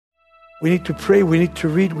We need to pray, we need to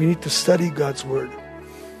read, we need to study God's Word.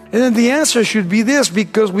 And then the answer should be this,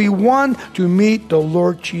 because we want to meet the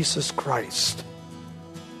Lord Jesus Christ.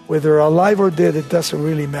 Whether alive or dead, it doesn't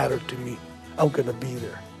really matter to me. I'm going to be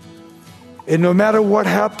there. And no matter what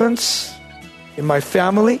happens in my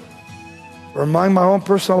family or among my own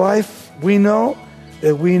personal life, we know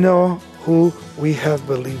that we know who we have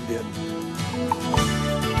believed in.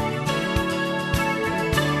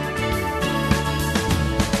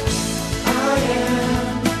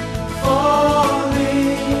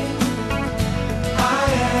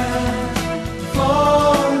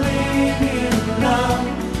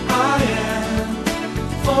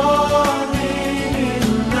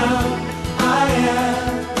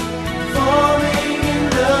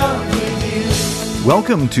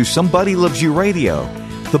 Welcome to Somebody Loves You Radio,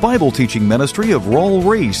 the Bible teaching ministry of Raul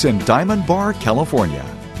Ries in Diamond Bar, California.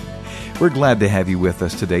 We're glad to have you with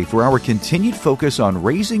us today for our continued focus on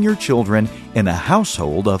raising your children in a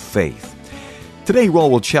household of faith. Today,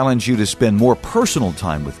 Raul will challenge you to spend more personal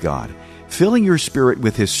time with God, filling your spirit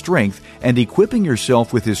with His strength and equipping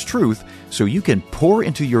yourself with His truth so you can pour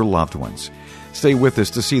into your loved ones. Stay with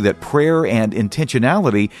us to see that prayer and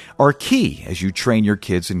intentionality are key as you train your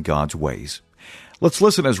kids in God's ways. Let's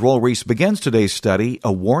listen as Raul Ries begins today's study,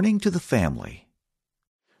 A Warning to the Family.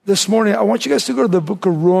 This morning, I want you guys to go to the book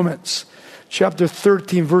of Romans, chapter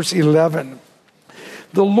 13, verse 11.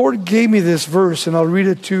 The Lord gave me this verse, and I'll read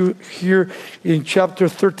it to you here in chapter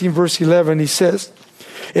 13, verse 11. He says,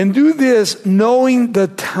 "And do this, knowing the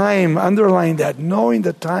time," underline that, knowing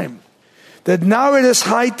the time, "that now it is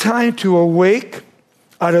high time to awake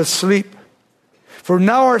out of sleep. For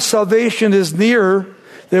now our salvation is nearer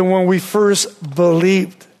than when we first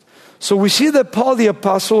believed." So we see that Paul the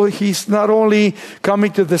Apostle, he's not only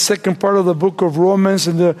coming to the second part of the book of Romans.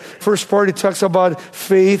 In the first part, he talks about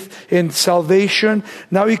faith and salvation.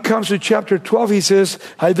 Now he comes to chapter 12. He says,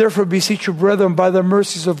 "I therefore beseech you, brethren, by the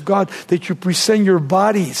mercies of God, that you present your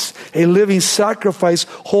bodies a living sacrifice,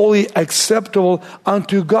 wholly acceptable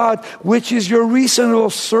unto God, which is your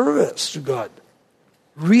reasonable service to God."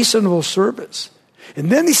 Reasonable service. And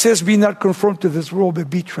then he says, "Be not conformed to this world, but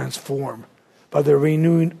be transformed by the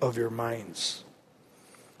renewing of your minds."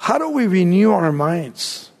 How do we renew our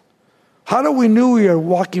minds? How do we know we are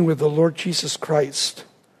walking with the Lord Jesus Christ?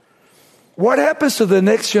 What happens to the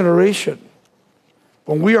next generation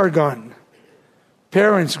when we are gone?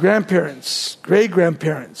 Parents, grandparents,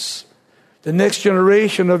 great-grandparents, the next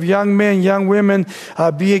generation of young men, young women,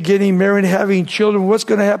 getting married, having children. What's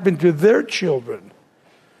going to happen to their children?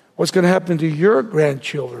 What's going to happen to your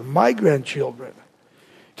grandchildren, my grandchildren?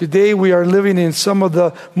 Today we are living in some of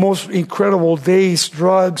the most incredible days: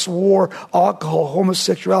 drugs, war, alcohol,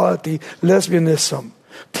 homosexuality, lesbianism,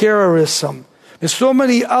 terrorism, and so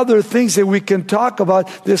many other things that we can talk about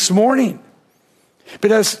this morning.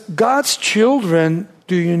 But as God's children,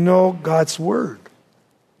 do you know God's Word?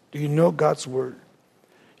 Do you know God's Word?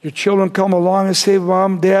 Your children come along and say,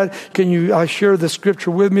 "Mom, Dad, can you share the scripture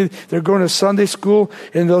with me?" They're going to Sunday school,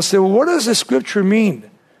 and they'll say, "Well, what does the scripture mean?"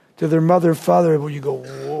 To their mother and father, well, you go,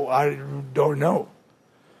 "Whoa, I don't know."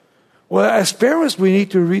 Well, as parents, we need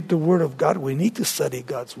to read the Word of God. We need to study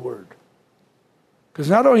God's Word. Because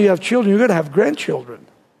not only you have children, you're going to have grandchildren.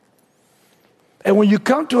 And when you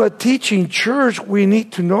come to a teaching church, we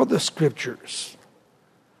need to know the scriptures.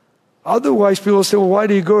 Otherwise, people say, "Well, why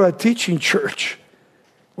do you go to a teaching church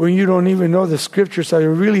when you don't even know the scriptures? Are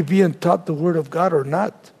you really being taught the Word of God or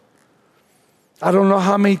not?" I don't know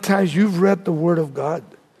how many times you've read the Word of God.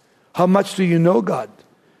 How much do you know God?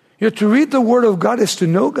 You know, to read the Word of God is to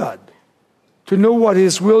know God, to know what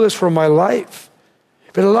His will is for my life.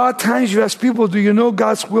 But a lot of times you ask people, "Do you know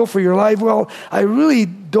God's will for your life?" Well, I really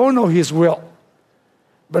don't know His will,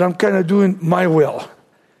 but I'm kind of doing my will.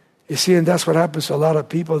 You see, and that's what happens to a lot of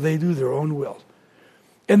people. They do their own will.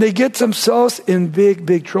 And they get themselves in big,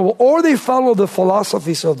 big trouble. Or they follow the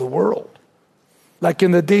philosophies of the world. Like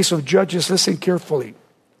in the days of Judges, listen carefully.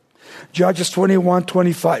 Judges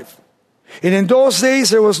 21:25. "And in those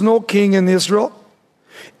days there was no king in Israel.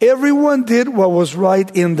 Everyone did what was right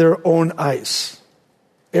in their own eyes."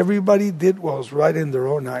 Everybody did what was right in their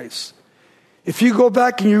own eyes. If you go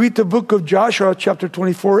back and you read the book of Joshua, chapter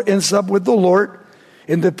 24, ends up with the Lord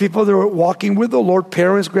and the people that were walking with the Lord,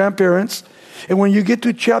 parents, grandparents. And when you get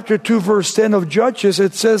to chapter 2, verse 10 of Judges,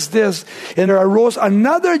 it says this, "And there arose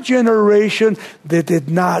another generation that did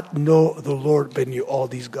not know the Lord, but knew all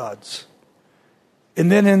these gods." And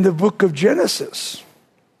then in the book of Genesis,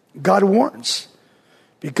 God warns.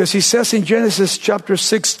 Because He says in Genesis chapter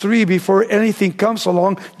 6:3, before anything comes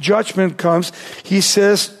along, judgment comes. He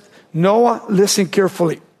says, "Noah, listen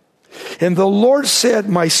carefully. And the Lord said,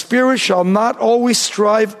 my spirit shall not always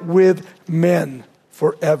strive with men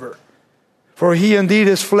forever. For he indeed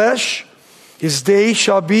is flesh. His days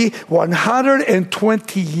shall be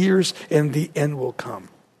 120 years, and the end will come.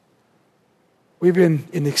 We've been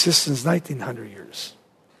in existence 1900 years.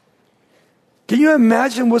 Can you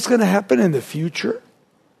imagine what's going to happen in the future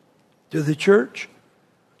to the church,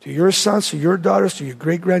 to your sons, to your daughters, to your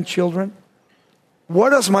great-grandchildren?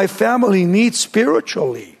 What does my family need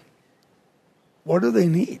spiritually? What do they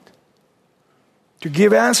need? To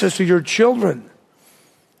give answers to your children.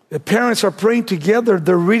 The parents are praying together.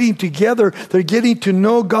 They're reading together. They're getting to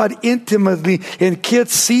know God intimately. And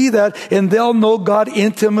kids see that, and they'll know God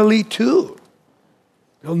intimately too.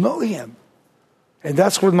 They'll know Him. And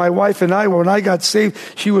that's what my wife and I, when I got saved,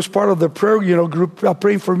 she was part of the prayer group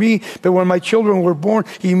praying for me. But when my children were born,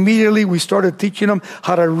 immediately we started teaching them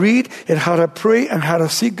how to read and how to pray and how to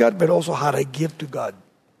seek God, but also how to give to God.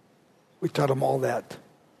 We taught them all that.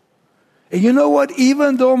 And you know what?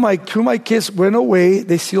 Even though my kids went away,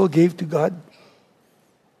 they still gave to God.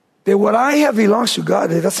 That what I have belongs to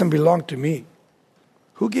God. It doesn't belong to me.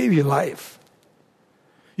 Who gave you life?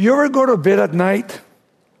 You ever go to bed at night?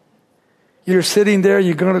 You're sitting there,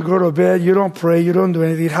 you're going to go to bed, you don't pray, you don't do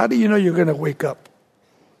anything. How do you know you're going to wake up?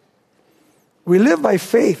 We live by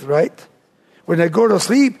faith, right? When I go to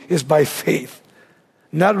sleep, it's by faith.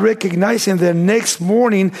 Not recognizing that next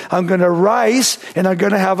morning I'm going to rise and I'm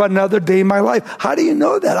going to have another day in my life. How do you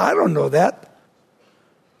know that? I don't know that.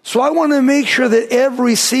 So I want to make sure that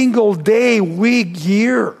every single day, week,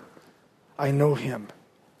 year, I know Him.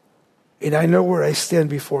 And I know where I stand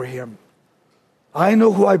before Him. I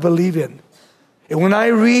know who I believe in. And when I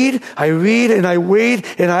read and I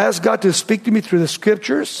wait and I ask God to speak to me through the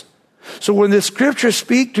Scriptures. So when the Scriptures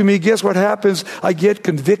speak to me, guess what happens? I get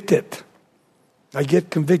convicted. I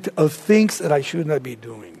get convicted of things that I should not be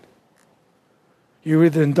doing. You're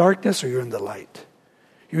either in darkness or you're in the light.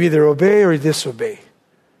 You either obey or disobey.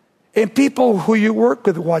 And people who you work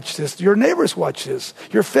with watch this. Your neighbors watch this.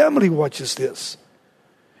 Your family watches this.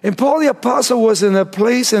 And Paul the Apostle was in a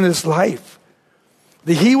place in his life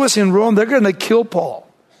that he was in Rome. They're going to kill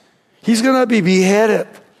Paul. He's going to be beheaded.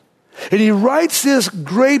 And he writes this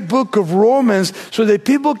great book of Romans so that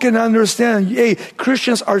people can understand, hey,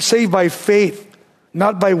 Christians are saved by faith,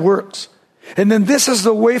 not by works. And then this is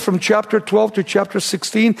the way from chapter 12 to chapter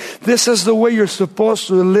 16. This is the way you're supposed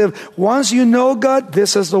to live. Once you know God,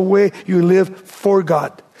 this is the way you live for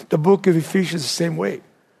God. The book of Ephesians is the same way.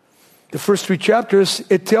 The first 3 chapters,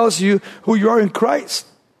 it tells you who you are in Christ.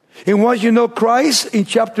 And once you know Christ, in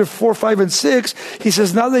chapter 4, 5, and 6, he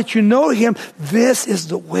says, now that you know Him, this is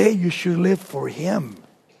the way you should live for Him.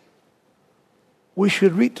 We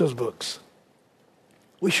should read those books.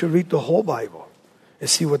 We should read the whole Bible and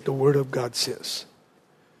see what the Word of God says.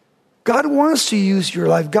 God wants to use your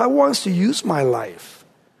life. God wants to use my life.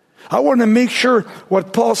 I want to make sure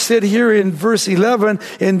what Paul said here in verse 11,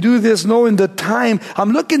 and do this knowing the time.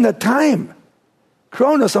 I'm looking at time.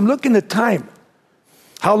 Chronos, I'm looking at time.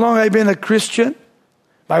 How long I've been a Christian,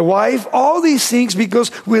 my wife, all these things,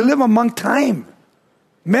 because we live among time.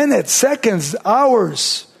 Minutes, seconds,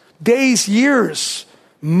 hours, days, years,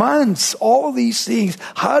 months, all these things.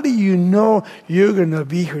 How do you know you're going to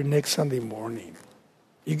be here next Sunday morning?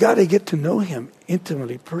 You got to get to know Him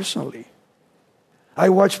intimately, personally. I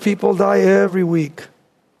watch people die every week,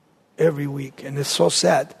 and it's so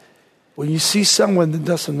sad when you see someone that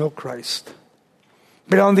doesn't know Christ.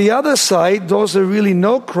 But on the other side, those that really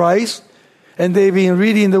know Christ and they've been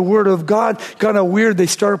reading the Word of God, kind of weird, they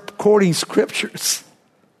start quoting Scriptures.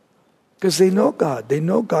 Because they know God. They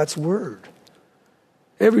know God's Word.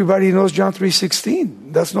 Everybody knows John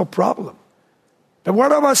 3:16. That's no problem. But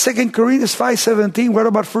what about 2 Corinthians 5:17? What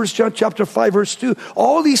about 1 John chapter 5, verse 2?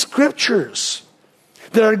 All these Scriptures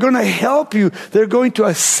that are going to help you, they're going to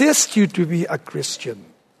assist you to be a Christian,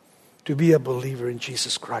 to be a believer in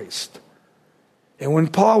Jesus Christ. And when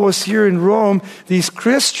Paul was here in Rome, these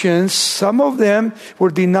Christians, some of them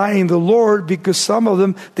were denying the Lord because some of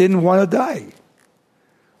them didn't want to die.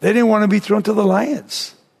 They didn't want to be thrown to the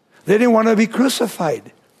lions. They didn't want to be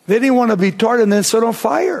crucified. They didn't want to be tortured and then set on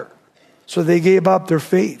fire. So they gave up their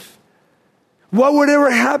faith. What would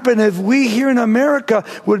ever happen if we here in America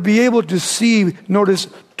would be able to see, notice,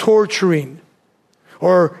 torturing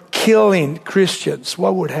or killing Christians?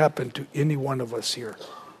 What would happen to any one of us here?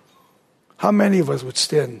 How many of us would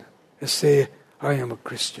stand and say, I am a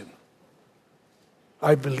Christian.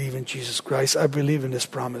 I believe in Jesus Christ. I believe in His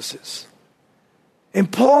promises.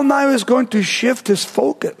 And Paul now is going to shift his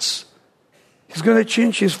focus. He's going to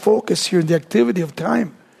change his focus here in the activity of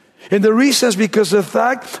time. And the reason is because the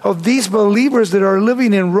fact of these believers that are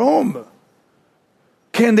living in Rome,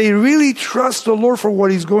 can they really trust the Lord for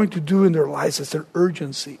what He's going to do in their lives? It's their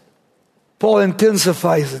urgency. Paul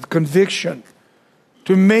intensifies it, conviction,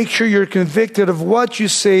 to make sure you're convicted of what you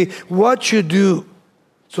say, what you do,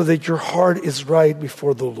 so that your heart is right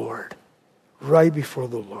before the Lord. Right before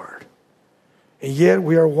the Lord. And yet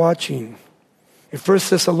we are watching. In 1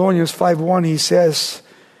 Thessalonians 5:1 he says,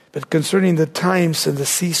 but concerning the times and the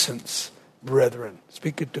seasons, brethren,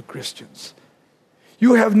 speaking to Christians,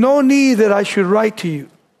 you have no need that I should write to you.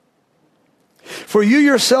 For you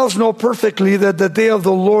yourselves know perfectly that the day of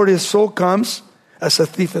the Lord is so comes as a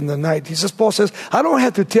thief in the night. Paul says, I don't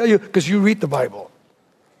have to tell you because you read the Bible.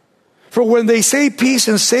 For when they say peace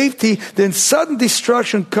and safety, then sudden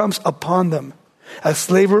destruction comes upon them,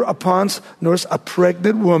 as labor upon nurse a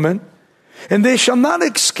pregnant woman, and they shall not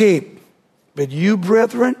escape. But you,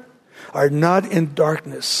 brethren, are not in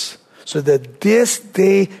darkness, so that this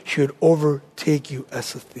day should overtake you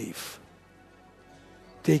as a thief.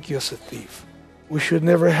 Take you as a thief. We should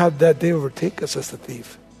never have that day overtake us as a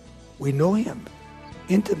thief. We know Him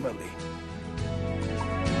intimately.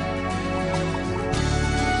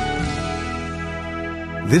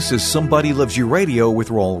 This is Somebody Loves You Radio with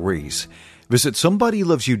Raul Ries. Visit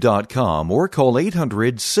somebodylovesyou.com or call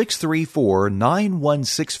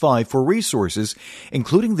 800-634-9165 for resources,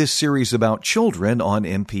 including this series about children on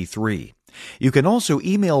MP3. You can also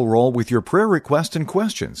email Raul with your prayer request and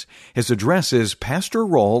questions. His address is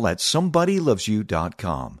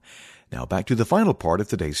pastorraul@somebodylovesyou.com. Now back to the final part of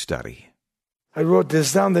today's study. I wrote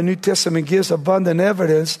this down. The New Testament gives abundant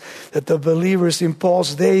evidence that the believers in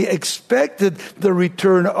Paul's day expected the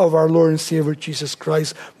return of our Lord and Savior Jesus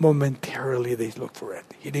Christ. Momentarily they looked for it.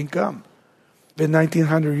 He didn't come. Been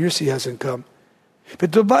 1900 years He hasn't come.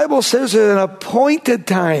 But the Bible says at an appointed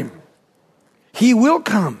time, He will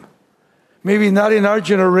come. Maybe not in our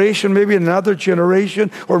generation, maybe in another generation,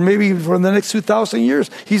 or maybe for the next 2,000 years.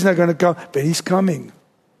 He's not going to come, but He's coming.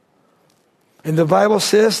 And the Bible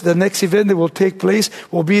says the next event that will take place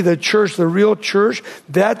will be the church, the real church.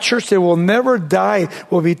 That church that will never die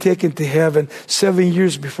will be taken to heaven 7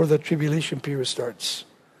 years before the tribulation period starts.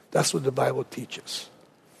 That's what the Bible teaches.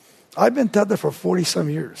 I've been taught that for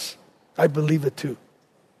 40-some years. I believe it too.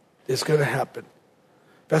 It's going to happen.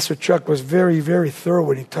 Pastor Chuck was very, very thorough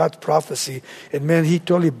when he taught prophecy. And man, he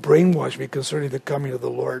totally brainwashed me concerning the coming of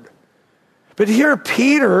the Lord. But here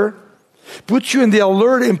Peter puts you in the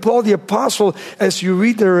alert, and Paul the Apostle, as you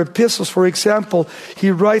read their epistles, for example,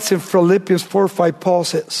 he writes in Philippians 4:5, Paul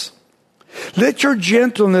says, let your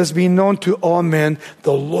gentleness be known to all men.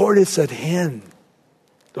 The Lord is at hand.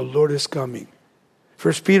 The Lord is coming.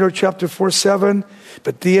 1 Peter chapter 4:7,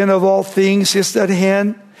 but the end of all things is at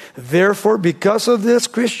hand. Therefore, because of this,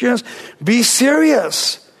 Christians, be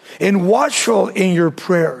serious and watchful in your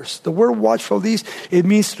prayers. The word watchful, it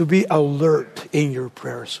means to be alert in your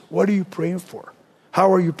prayers. What are you praying for?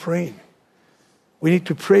 How are you praying? We need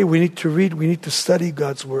to pray, we need to read, we need to study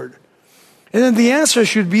God's Word. And then the answer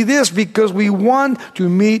should be this, because we want to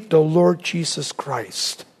meet the Lord Jesus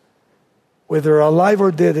Christ. Whether alive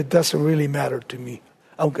or dead, it doesn't really matter to me.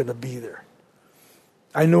 I'm going to be there.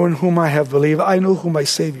 I know in whom I have believed. I know who my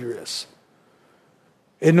Savior is.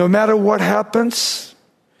 And no matter what happens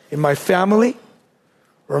in my family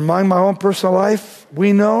or among my own personal life,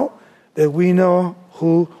 we know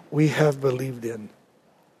who we have believed in.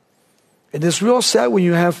 And it's real sad when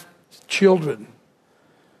you have children,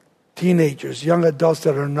 teenagers, young adults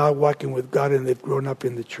that are not walking with God and they've grown up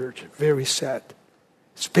in the church. Very sad.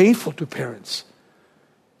 It's painful to parents.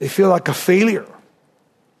 They feel like a failure.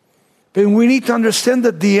 But we need to understand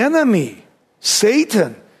that the enemy,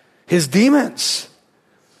 Satan, his demons,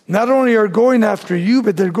 not only are going after you,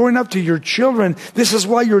 but they're going after your children. This is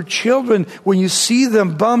why your children, when you see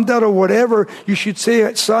them bummed out or whatever, you should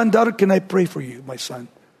say, son, daughter, can I pray for you, my son?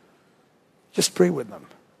 Just pray with them.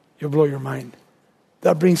 You'll blow your mind.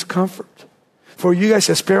 That brings comfort. For you guys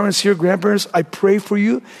as parents here, grandparents, I pray for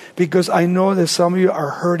you because I know that some of you are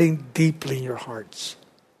hurting deeply in your hearts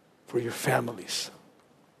for your families.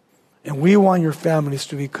 And we want your families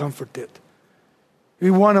to be comforted. We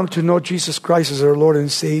want them to know Jesus Christ as their Lord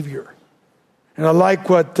and Savior. And I like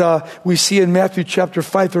what we see in Matthew chapter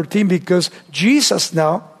 5:13, because Jesus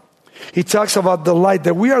now, He talks about the light,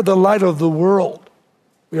 that we are the light of the world.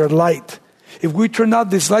 We are light. If we turn out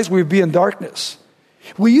these lights, we'd be in darkness.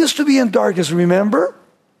 We used to be in darkness, remember?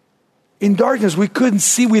 In darkness, we couldn't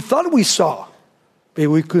see. We thought we saw, but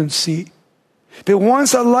we couldn't see. But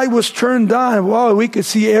once that light was turned on, wow, we could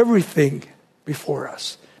see everything before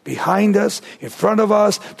us. Behind us, in front of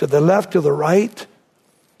us, to the left, to the right,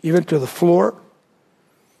 even to the floor.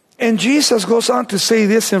 And Jesus goes on to say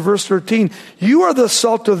this in verse 13. You are the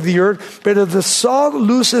salt of the earth, but if the salt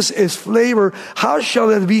loses its flavor, how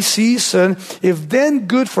shall it be seasoned? If then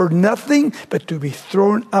good for nothing, but to be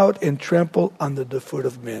thrown out and trampled under the foot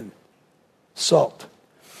of men. Salt.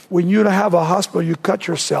 When you have a hospital, you cut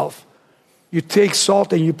yourself. You take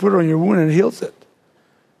salt and you put it on your wound and it heals it.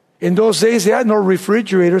 In those days, they had no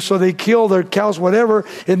refrigerator, so they killed their cows, whatever,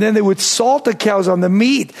 and then they would salt the cows on the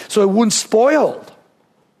meat so it wouldn't spoil.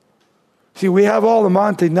 See, we have all the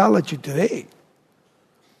modern technology today.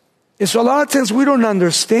 And so a lot of times we don't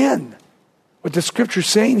understand what the Scripture's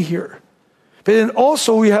saying here. But then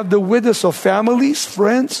also we have the witness of families,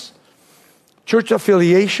 friends, church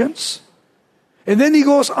affiliations. And then he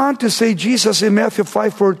goes on to say, Jesus in Matthew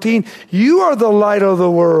 5:14, you are the light of the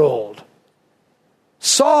world.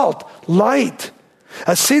 Salt, light.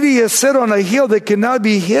 A city is set on a hill that cannot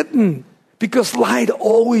be hidden because light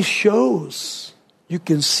always shows. You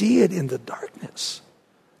can see it in the darkness.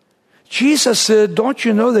 Jesus said, don't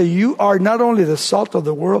you know that you are not only the salt of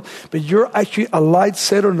the world, but you're actually a light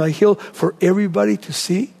set on a hill for everybody to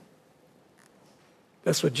see?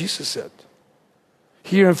 That's what Jesus said.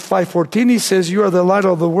 Here in 5:14, he says, you are the light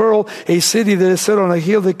of the world, a city that is set on a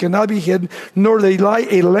hill that cannot be hidden, nor they light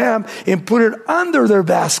a lamp and put it under their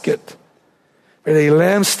basket, but a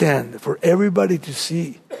lampstand for everybody to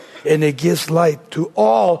see. And it gives light to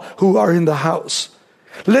all who are in the house.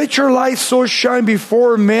 Let your light so shine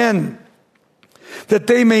before men that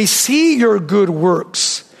they may see your good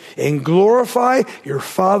works and glorify your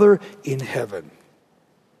Father in heaven.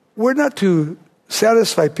 We're not to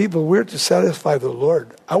satisfy people, we're to satisfy the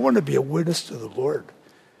Lord. I want to be a witness to the Lord.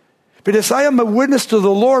 But as I am a witness to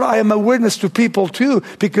the Lord, I am a witness to people too,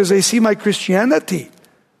 because they see my Christianity.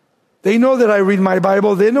 They know that I read my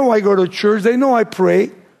Bible, they know I go to church, they know I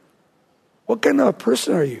pray. What kind of a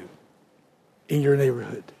person are you in your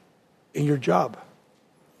neighborhood, in your job,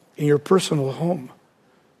 in your personal home?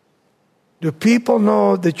 Do people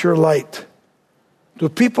know that you're light? Do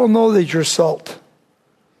people know that you're salt?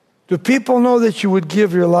 Do people know that you would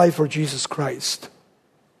give your life for Jesus Christ?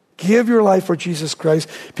 Give your life for Jesus Christ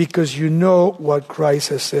because you know what Christ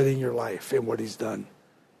has said in your life and what he's done.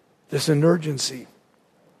 There's an urgency,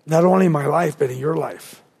 not only in my life, but in your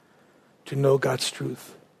life, to know God's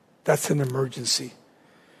truth. That's an emergency.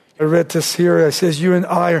 I read this here. It says, you and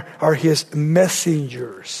I are his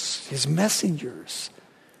messengers. His messengers.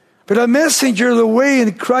 But a messenger, the way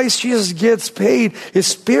in Christ Jesus gets paid is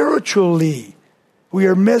spiritually. We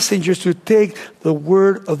are messengers to take the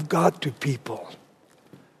word of God to people.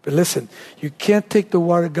 But listen, you can't take the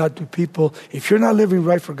word of God to people. If you're not living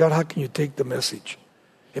right for God, how can you take the message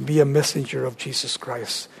and be a messenger of Jesus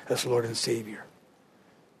Christ as Lord and Savior?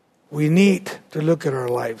 We need to look at our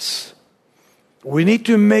lives. We need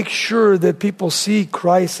to make sure that people see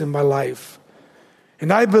Christ in my life.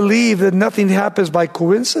 And I believe that nothing happens by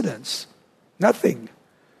coincidence. Nothing.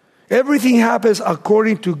 Everything happens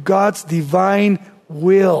according to God's divine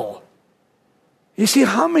will. You see,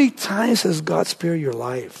 how many times has God spared your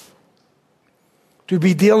life to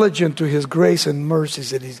be diligent to his grace and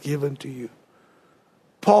mercies that he's given to you?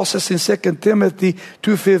 Paul says in 2 Timothy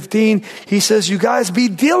 2:15, he says, you guys be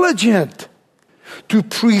diligent to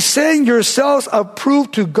present yourselves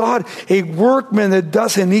approved to God, a workman that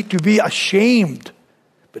doesn't need to be ashamed,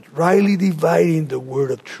 but rightly dividing the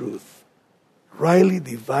word of truth. Rightly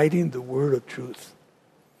dividing the word of truth.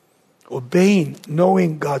 Obeying,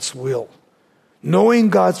 knowing God's will. Knowing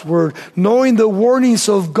God's word. Knowing the warnings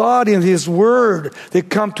of God in his word that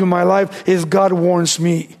come to my life as God warns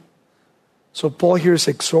me. So Paul here is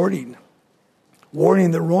exhorting,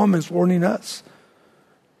 warning the Romans, warning us.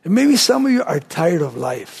 And maybe some of you are tired of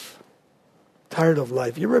life. Tired of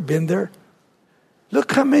life. You ever been there?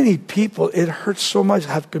 Look how many people, it hurts so much,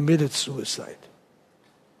 have committed suicide.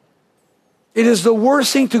 It is the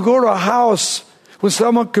worst thing to go to a house when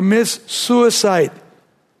someone commits suicide.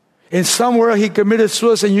 And somewhere he committed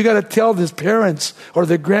suicide, and you got to tell his parents or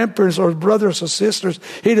the grandparents or brothers or sisters.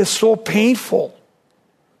 It is so painful.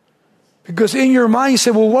 Because in your mind you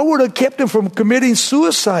say, well, what would have kept him from committing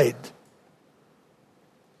suicide?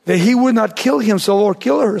 That he would not kill himself or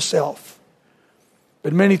kill herself.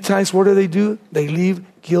 But many times, what do? They leave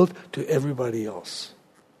guilt to everybody else.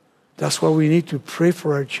 That's why we need to pray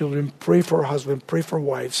for our children, pray for our husband, pray for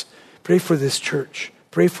wives, pray for this church,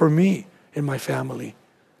 pray for me and my family.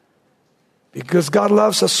 Because God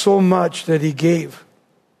loves us so much that He gave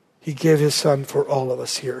His Son for all of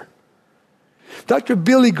us here. Dr.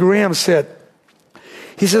 Billy Graham said,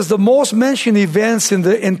 he says, the most mentioned events in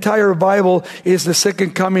the entire Bible is the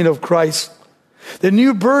second coming of Christ. The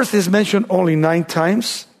new birth is mentioned only 9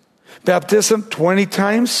 times. Baptism 20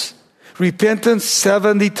 times. Repentance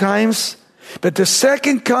 70 times. But the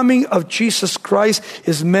second coming of Jesus Christ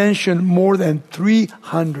is mentioned more than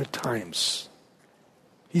 300 times.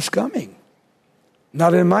 He's coming.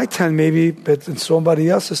 Not in my time maybe, but in somebody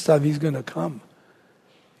else's time he's going to come.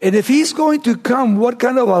 And if he's going to come, what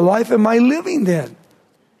kind of a life am I living then?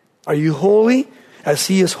 Are you holy as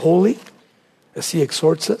he is holy? As he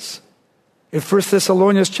exhorts us? In 1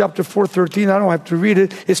 Thessalonians chapter 4:13, I don't have to read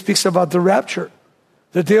it, it speaks about the rapture.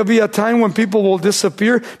 That there'll be a time when people will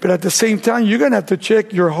disappear, but at the same time, you're going to have to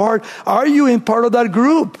check your heart. Are you in part of that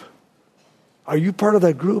group? Are you part of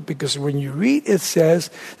that group? Because when you read, it says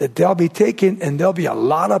that they'll be taken and there'll be a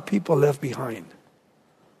lot of people left behind.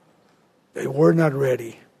 They were not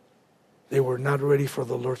ready. They were not ready for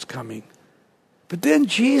the Lord's coming. But then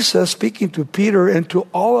Jesus, speaking to Peter and to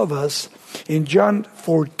all of us, in John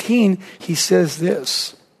 14, he says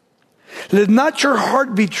this, "Let not your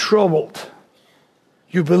heart be troubled.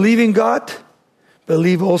 You believe in God,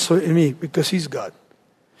 believe also in me," because he's God.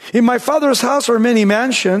 "In my Father's house are many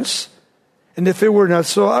mansions, and if it were not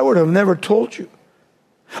so, I would have never told you.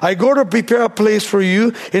 I go to prepare a place for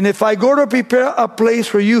you, and if I go to prepare a place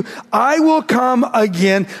for you, I will come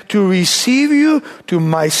again to receive you to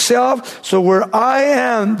myself, so where I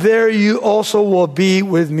am, there you also will be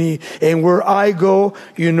with me. And where I go,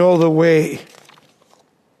 you know the way."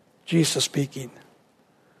 Jesus speaking.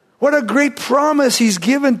 What a great promise he's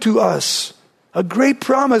given to us. A great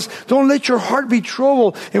promise. Don't let your heart be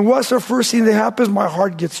troubled. And what's the first thing that happens? My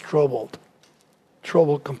heart gets troubled.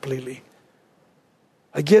 Troubled completely.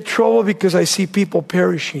 I get troubled because I see people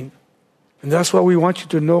perishing. And that's why we want you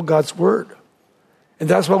to know God's word. And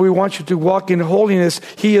that's why we want you to walk in holiness.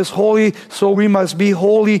 He is holy, so we must be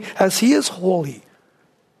holy as he is holy.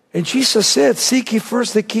 And Jesus said, "Seek ye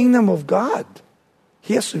first the kingdom of God."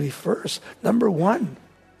 He has to be first. Number one.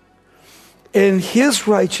 "And his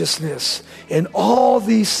righteousness, and all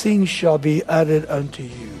these things shall be added unto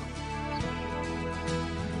you."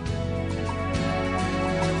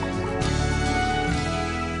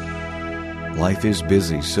 Life is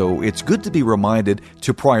busy, so it's good to be reminded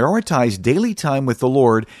to prioritize daily time with the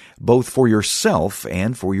Lord, both for yourself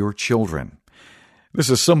and for your children. This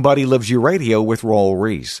is Somebody Loves You Radio with Raul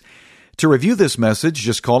Ries. To review this message,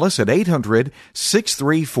 just call us at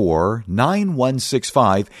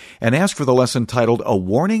 800-634-9165 and ask for the lesson titled A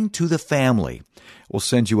Warning to the Family. We'll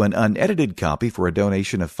send you an unedited copy for a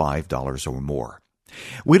donation of $5 or more.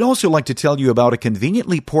 We'd also like to tell you about a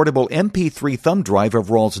conveniently portable MP3 thumb drive of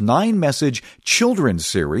Raul's 9-message children's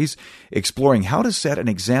series, exploring how to set an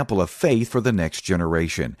example of faith for the next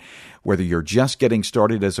generation. Whether you're just getting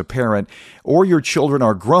started as a parent or your children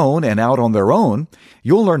are grown and out on their own,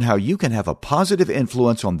 you'll learn how you can have a positive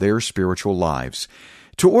influence on their spiritual lives.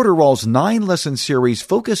 To order Raul's 9-lesson series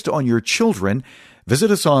focused on your children,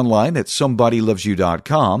 visit us online at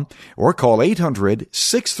somebodylovesyou.com or call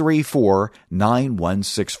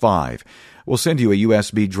 800-634-9165. We'll send you a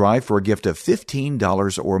USB drive for a gift of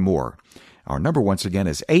 $15 or more. Our number once again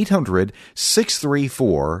is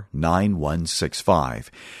 800-634-9165.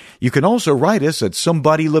 You can also write us at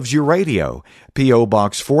Somebody Loves You Radio, P.O.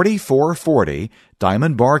 Box 4440,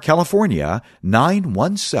 Diamond Bar, California,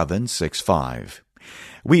 91765.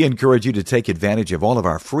 We encourage you to take advantage of all of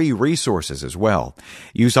our free resources as well.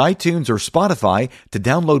 Use iTunes or Spotify to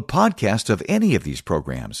download podcasts of any of these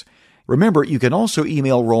programs. Remember, you can also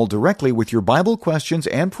email Raul directly with your Bible questions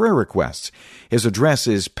and prayer requests. His address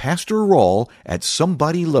is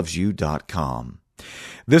pastorraul@somebodylovesyou.com.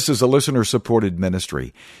 This is a listener-supported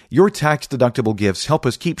ministry. Your tax-deductible gifts help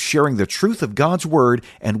us keep sharing the truth of God's Word,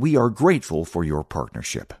 and we are grateful for your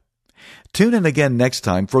partnership. Tune in again next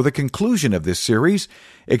time for the conclusion of this series,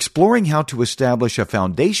 exploring how to establish a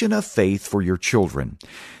foundation of faith for your children.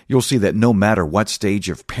 You'll see that no matter what stage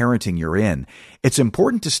of parenting you're in, it's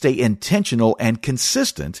important to stay intentional and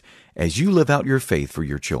consistent as you live out your faith for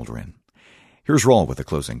your children. Here's Raul with a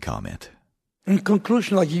closing comment. In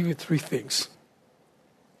conclusion, I'll give you 3 things.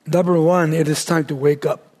 Number 1, it is time to wake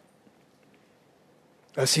up.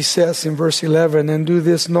 As he says in verse 11, "And do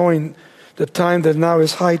this knowing the time that now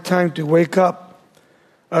is high time to wake up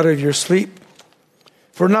out of your sleep.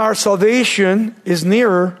 For now our salvation is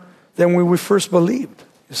nearer than when we first believed."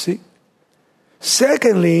 You see?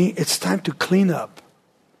 Secondly, it's time to clean up.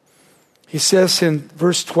 He says in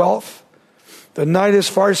verse 12, "The night is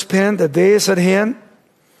far spent, the day is at hand.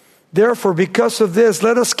 Therefore, because of this,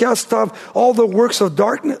 let us cast off all the works of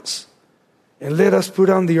darkness, and let us put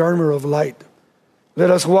on the armor of light. Let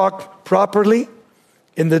us walk properly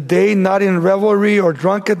in the day, not in revelry or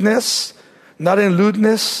drunkenness, not in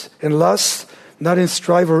lewdness and lust, not in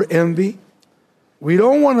strife or envy. We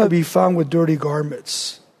don't want to be found with dirty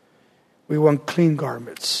garments. We want clean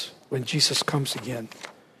garments when Jesus comes again.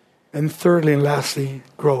 And thirdly and lastly,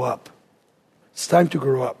 grow up. It's time to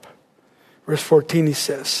grow up. Verse 14, he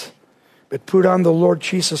says, but put on the Lord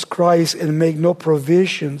Jesus Christ and make no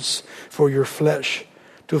provisions for your flesh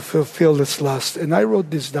to fulfill its lust. And I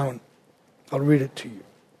wrote this down. I'll read it to you.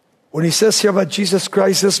 When he says here about Jesus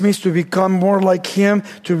Christ, this means to become more like him,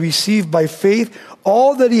 to receive by faith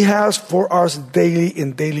all that he has for us daily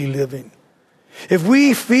in daily living. If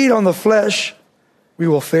we feed on the flesh, we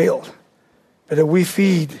will fail. But if we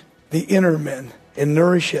feed the inner man and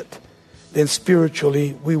nourish it, then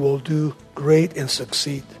spiritually we will do great and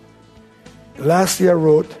succeed. And lastly, I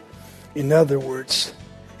wrote, in other words,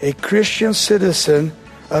 a Christian citizen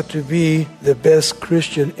ought to be the best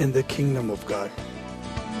Christian in the kingdom of God.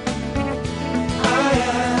 I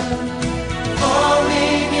am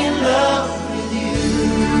falling in love with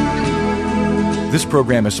you. This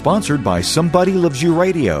program is sponsored by Somebody Loves You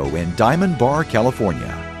Radio in Diamond Bar,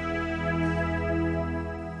 California.